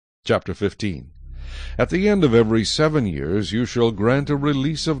Chapter 15. At the end of every 7 years you shall grant a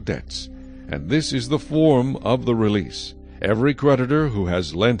release of debts, and this is the form of the release. Every creditor who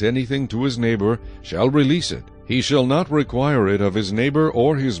has lent anything to his neighbor shall release it. He shall not require it of his neighbor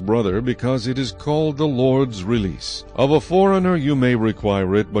or his brother, because it is called the Lord's release. Of a foreigner you may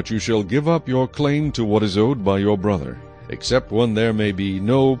require it, but you shall give up your claim to what is owed by your brother, except when there may be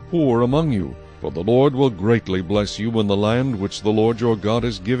no poor among you. For the Lord will greatly bless you in the land which the Lord your God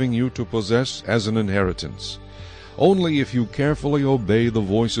is giving you to possess as an inheritance. Only if you carefully obey the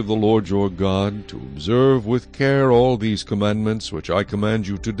voice of the Lord your God, to observe with care all these commandments which I command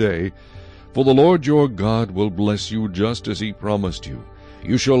you today, for the Lord your God will bless you just as he promised you.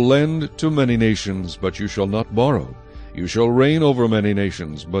 You shall lend to many nations, but you shall not borrow. You shall reign over many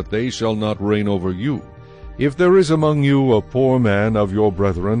nations, but they shall not reign over you. If there is among you a poor man of your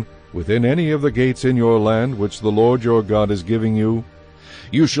brethren, within any of the gates in your land which the Lord your God is giving you,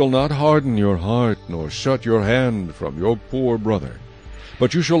 you shall not harden your heart, nor shut your hand from your poor brother.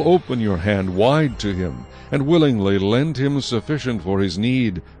 But you shall open your hand wide to him, and willingly lend him sufficient for his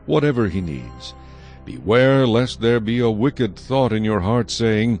need, whatever he needs. Beware lest there be a wicked thought in your heart,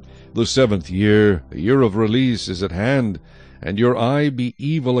 saying, The 7th year, the year of release, is at hand, and your eye be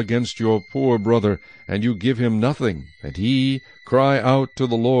evil against your poor brother, and you give him nothing, and he cry out to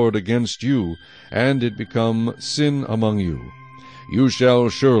the Lord against you, and it become sin among you. You shall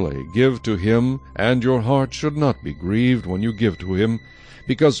surely give to him, and your heart should not be grieved when you give to him,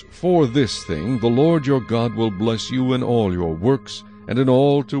 because for this thing the Lord your God will bless you in all your works, and in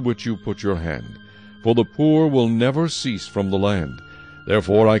all to which you put your hand. For the poor will never cease from the land.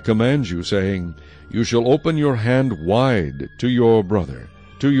 Therefore I command you, saying, You shall open your hand wide to your brother,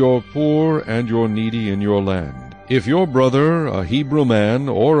 to your poor and your needy in your land. If your brother, a Hebrew man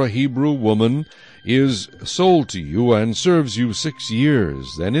or a Hebrew woman, is sold to you and serves you 6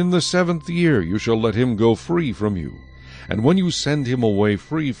 years, then in the 7th year you shall let him go free from you. And when you send him away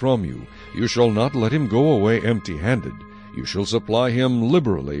free from you, you shall not let him go away empty-handed. You shall supply him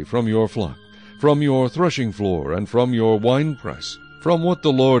liberally from your flock, from your threshing floor, and from your winepress. From what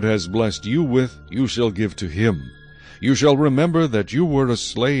the Lord has blessed you with, you shall give to him. You shall remember that you were a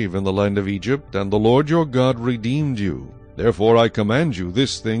slave in the land of Egypt, and the Lord your God redeemed you. Therefore I command you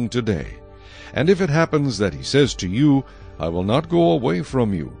this thing today. And if it happens that he says to you, I will not go away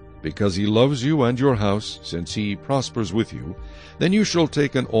from you, because he loves you and your house, since he prospers with you, then you shall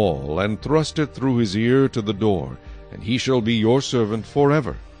take an awl, and thrust it through his ear to the door, and he shall be your servant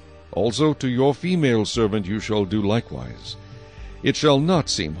forever. Also to your female servant you shall do likewise. It shall not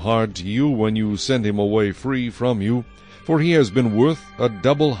seem hard to you when you send him away free from you, for he has been worth a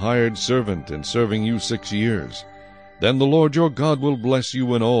double hired servant in serving you 6 years. Then the Lord your God will bless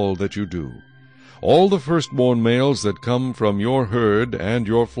you in all that you do. All the firstborn males that come from your herd and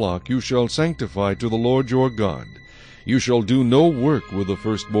your flock you shall sanctify to the Lord your God. You shall do no work with the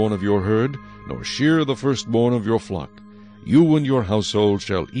firstborn of your herd, nor shear the firstborn of your flock. You and your household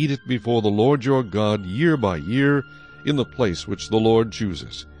shall eat it before the Lord your God year by year, in the place which the Lord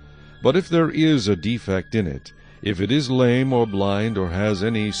chooses. But if there is a defect in it, if it is lame or blind or has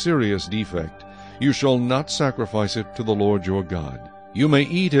any serious defect, you shall not sacrifice it to the Lord your God. You may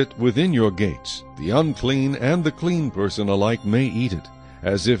eat it within your gates. The unclean and the clean person alike may eat it,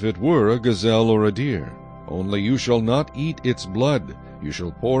 as if it were a gazelle or a deer. Only you shall not eat its blood. You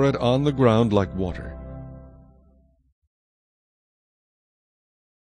shall pour it on the ground like water.